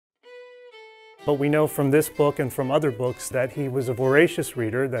But we know from this book and from other books that he was a voracious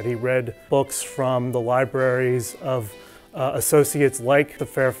reader, that he read books from the libraries of associates like the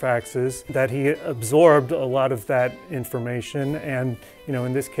Fairfaxes, that he absorbed a lot of that information and,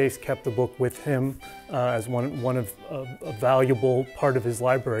 in this case, kept the book with him as one of a valuable part of his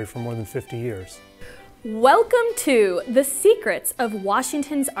library for more than 50 years. Welcome to The Secrets of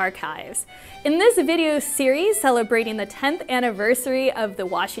Washington's Archives. In this video series celebrating the 10th anniversary of the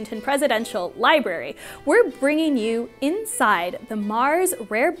Washington Presidential Library, we're bringing you inside the Mars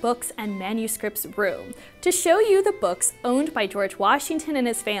Rare Books and Manuscripts room to show you the books owned by George Washington and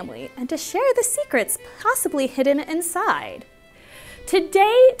his family and to share the secrets possibly hidden inside.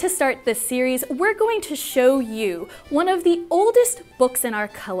 Today, to start this series, we're going to show you one of the oldest books in our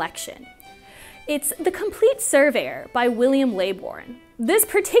collection. It's The Complete Surveyor by William Laybourne. This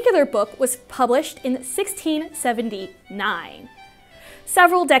particular book was published in 1679.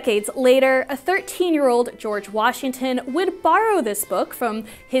 Several decades later, a 13-year-old George Washington would borrow this book from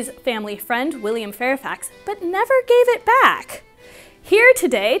his family friend William Fairfax, but never gave it back. Here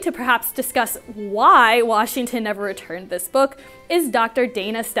today to perhaps discuss why Washington never returned this book is Dr.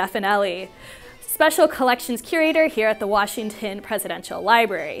 Dana Stefanelli, Special Collections Curator here at the Washington Presidential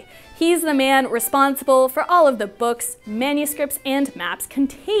Library. He's the man responsible for all of the books, manuscripts, and maps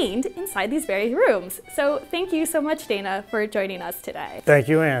contained inside these very rooms. So thank you so much, Dana, for joining us today. Thank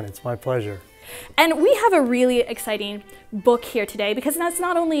you, Anne. It's my pleasure. And we have a really exciting book here today because that's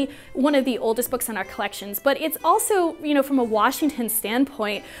not only one of the oldest books in our collections, but it's also, from a Washington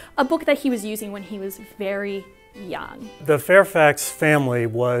standpoint, a book that he was using when he was very young. The Fairfax family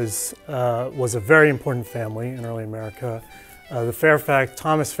was a very important family in early America.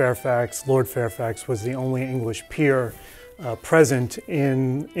 Thomas Fairfax, Lord Fairfax, was the only English peer present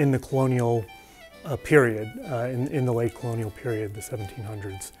in the colonial period, in the late colonial period, the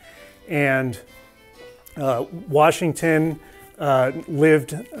 1700s. And Washington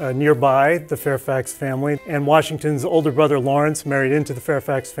lived nearby the Fairfax family, and Washington's older brother Lawrence married into the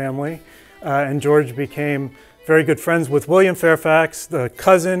Fairfax family, and George became very good friends with William Fairfax, the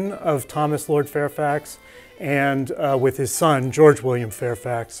cousin of Thomas Lord Fairfax, and with his son, George William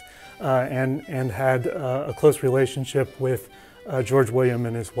Fairfax, and had a close relationship with George William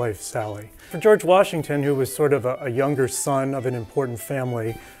and his wife, Sally. For George Washington, who was sort of a younger son of an important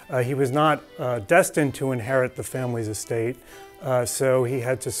family, he was not destined to inherit the family's estate, so he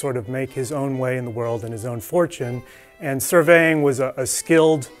had to sort of make his own way in the world and his own fortune, and surveying was a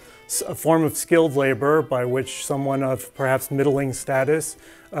form of skilled labor by which someone of perhaps middling status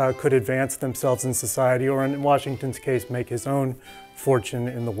could advance themselves in society, or in Washington's case, make his own fortune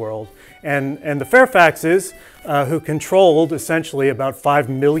in the world. And the Fairfaxes, who controlled essentially about 5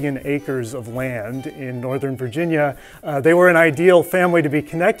 million acres of land in Northern Virginia, they were an ideal family to be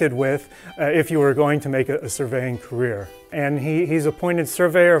connected with if you were going to make a surveying career. And he's appointed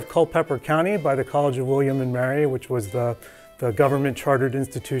surveyor of Culpeper County by the College of William and Mary, which was the government chartered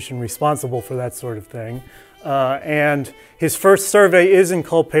institution responsible for that sort of thing. And his first survey is in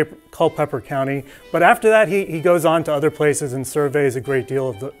Culpeper County, but after that he goes on to other places and surveys a great deal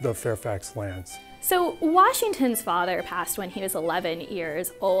of the Fairfax lands. So Washington's father passed when he was 11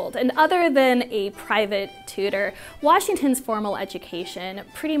 years old, and other than a private tutor, Washington's formal education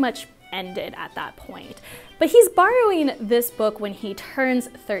pretty much ended at that point. But he's borrowing this book when he turns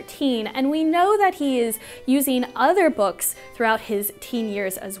 13, and we know that he is using other books throughout his teen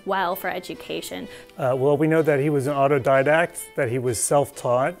years as well for education. Well, we know that he was an autodidact, that he was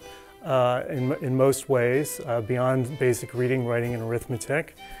self-taught in most ways, beyond basic reading, writing, and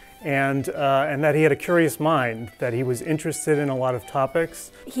arithmetic. And that he had a curious mind, that he was interested in a lot of topics.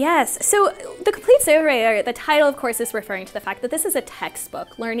 Yes, so The Complete Surveyor, the title of course is referring to the fact that this is a textbook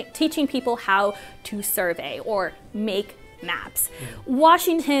teaching people how to survey or make maps.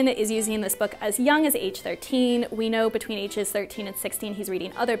 Washington is using this book as young as age 13. We know between ages 13 and 16 he's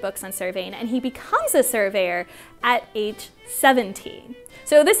reading other books on surveying, and he becomes a surveyor at age 17.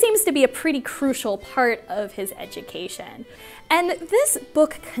 So this seems to be a pretty crucial part of his education. And this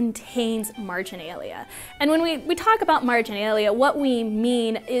book contains marginalia. And when we talk about marginalia, what we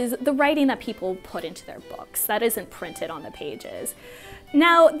mean is the writing that people put into their books that isn't printed on the pages.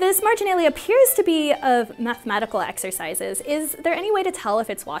 Now, this marginalia appears to be of mathematical exercises. Is there any way to tell if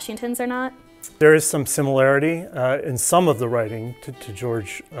it's Washington's or not? There is some similarity in some of the writing to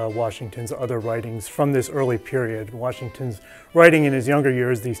George Washington's other writings from this early period. Washington's writing in his younger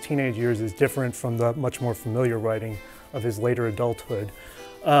years, these teenage years, is different from the much more familiar writing of his later adulthood.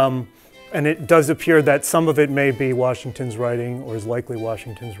 And it does appear that some of it may be Washington's writing, or is likely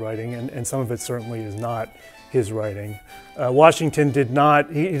Washington's writing, and some of it certainly is not. his writing. Washington did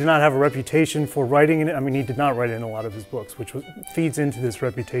not have a reputation for writing. I mean, he did not write in a lot of his books, which feeds into this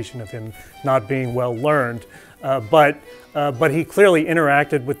reputation of him not being well learned. But he clearly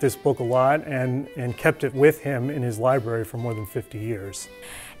interacted with this book a lot and kept it with him in his library for more than 50 years.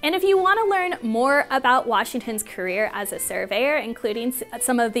 And if you want to learn more about Washington's career as a surveyor, including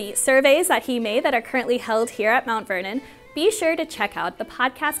some of the surveys that he made that are currently held here at Mount Vernon, be sure to check out the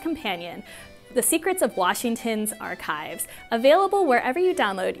podcast companion, The Secrets of Washington's Archives, available wherever you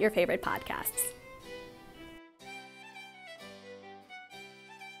download your favorite podcasts.